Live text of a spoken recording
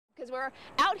Because we're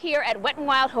out here at Wet n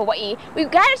Wild Hawaii, we've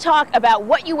got to talk about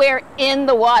what you wear in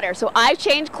the water. So I've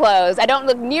changed clothes. I don't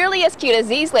look nearly as cute as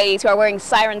these ladies who are wearing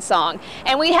Sirensong.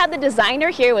 And we have the designer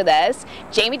here with us,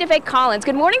 Jamie DeVay Collins.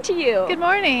 Good morning to you. Good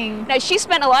morning. Now, she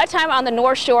spent a lot of time on the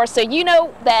North Shore, so you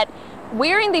know that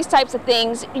wearing these types of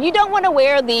things, you don't want to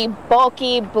wear the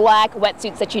bulky black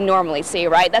wetsuits that you normally see,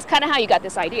 right? That's kind of how you got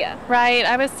this idea. Right.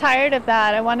 I was tired of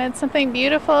that. I wanted something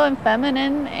beautiful and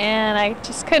feminine, and I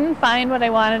just couldn't find what I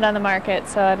wanted on the market,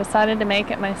 so I decided to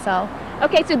make it myself.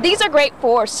 Okay, so these are great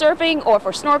for surfing or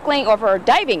for snorkeling or for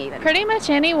diving even. Pretty much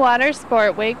any water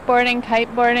sport, wakeboarding,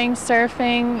 kiteboarding,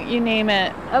 surfing, you name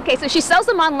it. Okay, so she sells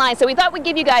them online, so we thought we'd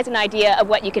give you guys an idea of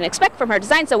what you can expect from her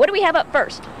design. So what do we have up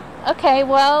first? Okay,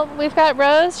 well, we've got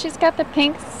Rose. She's got the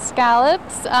pink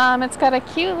scallops. It's got a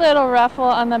cute little ruffle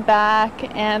on the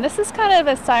back, and this is kind of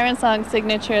a Sirensong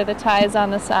signature, the ties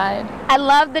on the side. I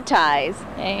love the ties.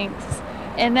 Thanks.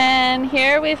 And then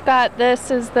here we've got, this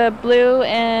is the blue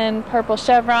and purple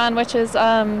chevron, which is,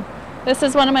 this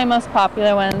is one of my most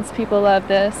popular ones. People love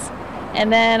this.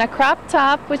 And then a crop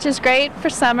top, which is great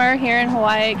for summer. Here in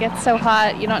Hawaii, it gets so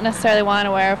hot, you don't necessarily want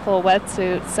to wear a full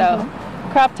wetsuit, so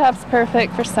crop top's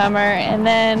perfect for summer. And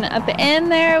then at the end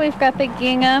there, we've got the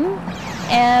gingham,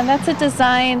 and that's a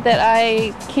design that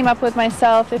I came up with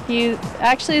myself. If you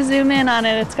actually zoom in on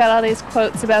it, it's got all these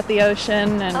quotes about the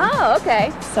ocean. And oh,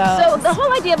 okay. So the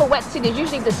whole idea of a wetsuit is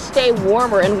usually to stay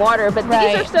warmer in water, but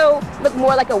these are look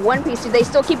more like a one-piece. Do they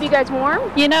still keep you guys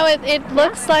warm? You know, it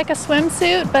looks like a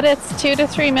swimsuit, but it's 2 to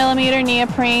 3 millimeter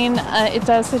neoprene. It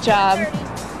does the job.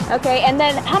 Okay, and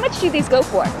then how much do these go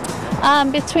for?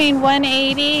 Between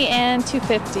 $180 and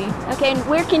 $250. Okay, and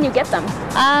where can you get them?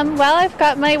 Well, I've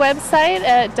got my website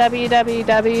at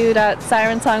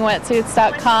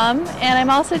www.sirensongwetsuits.com, and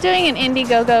I'm also doing an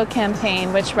Indiegogo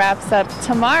campaign, which wraps up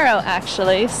tomorrow,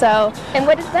 actually. So, and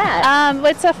what is that?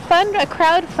 It's a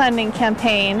crowdfunding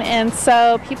campaign, and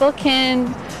so people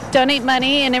can donate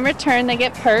money, and in return they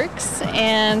get perks.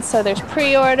 And so there's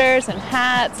pre-orders and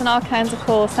hats and all kinds of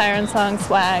cool Sirensong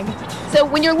swag. So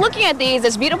when you're looking at these,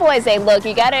 as beautiful as they look,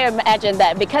 you got to imagine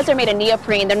that because they're made of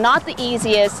neoprene, they're not the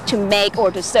easiest to make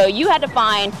or to sew. You had to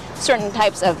find certain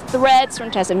types of threads,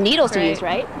 certain types of needles to use,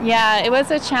 right? Yeah, it was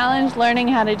a challenge learning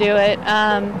how to do it.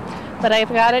 But I've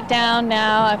got it down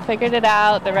now. I've figured it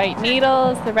out. The right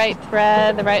needles, the right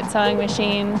thread, the right sewing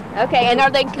machine. Okay, and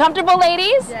are they comfortable,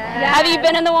 ladies? Yes. Have you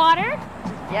been in the water?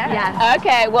 Yes.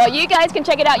 Okay, well, you guys can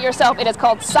check it out yourself. It is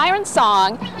called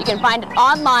Sirensong. You can find it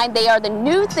online. They are the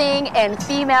new thing in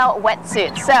female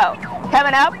wetsuits. So,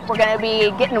 coming up, we're going to be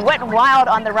getting wet and wild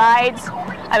on the rides.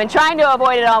 I've been trying to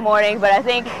avoid it all morning, but I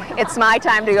think it's my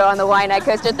time to go on the Waianae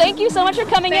Coaster. Thank you so much for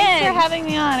coming in. Thanks for having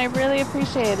me on. I really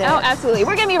appreciate it. Oh, absolutely.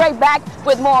 We're going to be right back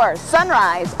with more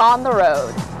Sunrise on the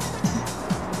Road.